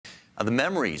The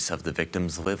memories of the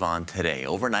victims live on today.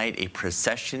 Overnight, a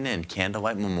procession and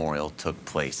candlelight memorial took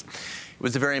place. It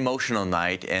was a very emotional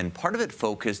night, and part of it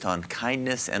focused on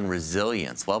kindness and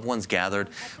resilience. Loved ones gathered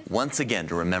once again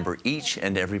to remember each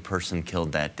and every person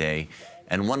killed that day.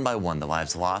 And one by one, the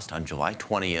lives lost on July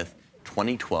 20th,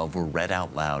 2012 were read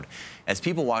out loud as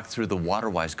people walked through the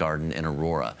Waterwise Garden in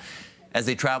Aurora. As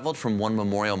they traveled from one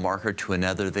memorial marker to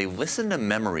another, they listened to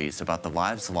memories about the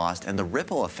lives lost and the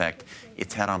ripple effect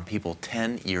it's had on people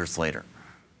 10 years later.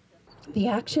 The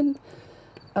action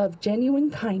of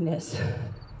genuine kindness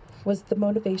was the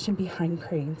motivation behind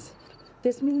Cranes.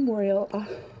 This memorial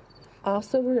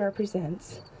also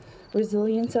represents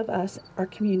resilience of us, our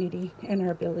community, and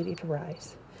our ability to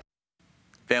rise.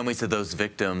 Families of those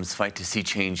victims fight to see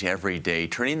change every day,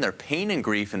 turning their pain and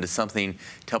grief into something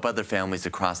to help other families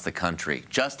across the country.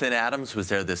 Justin Adams was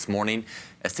there this morning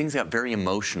as things got very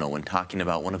emotional when talking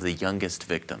about one of the youngest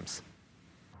victims.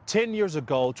 10 years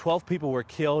ago, 12 people were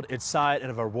killed inside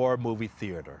of a Aurora movie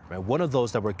theater. And one of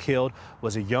those that were killed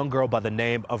was a young girl by the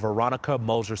name of Veronica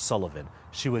Moser-Sullivan.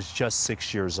 She was just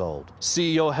 6 years old.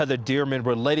 CEO Heather Dearman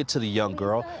related to the young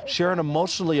girl, sharing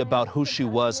emotionally about who she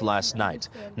was last night.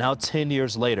 Now, 10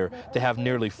 years later, they have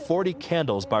nearly 40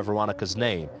 candles by Veronica's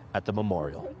name at the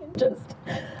memorial. Just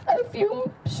a few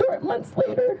short months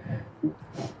later,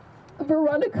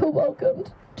 Veronica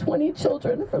welcomed 20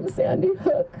 children from Sandy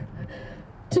Hook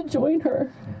to join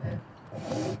her.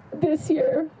 This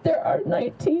year, there are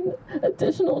 19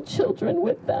 additional children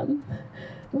with them.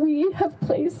 We have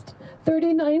placed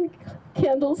 39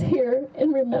 candles here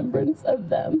in remembrance of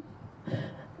them.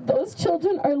 Those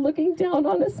children are looking down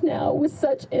on us now with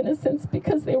such innocence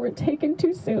because they were taken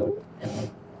too soon.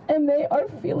 And they are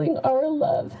feeling our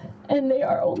love, and they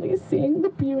are only seeing the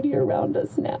beauty around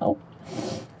us now.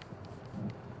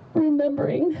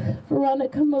 Remembering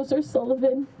Veronica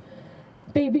Moser-Sullivan,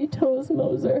 Baby Toes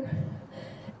Moser,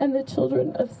 and the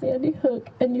children of Sandy Hook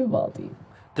and Uvalde.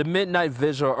 The midnight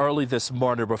vigil early this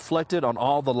morning reflected on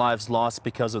all the lives lost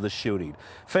because of the shooting.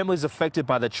 Families affected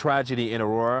by the tragedy in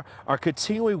Aurora are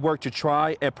continuing work to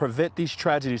try and prevent these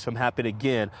tragedies from happening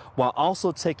again, while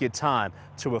also taking time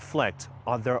to reflect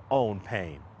on their own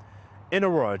pain. In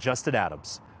Aurora, Justin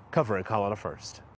Adams, covering Colorado First.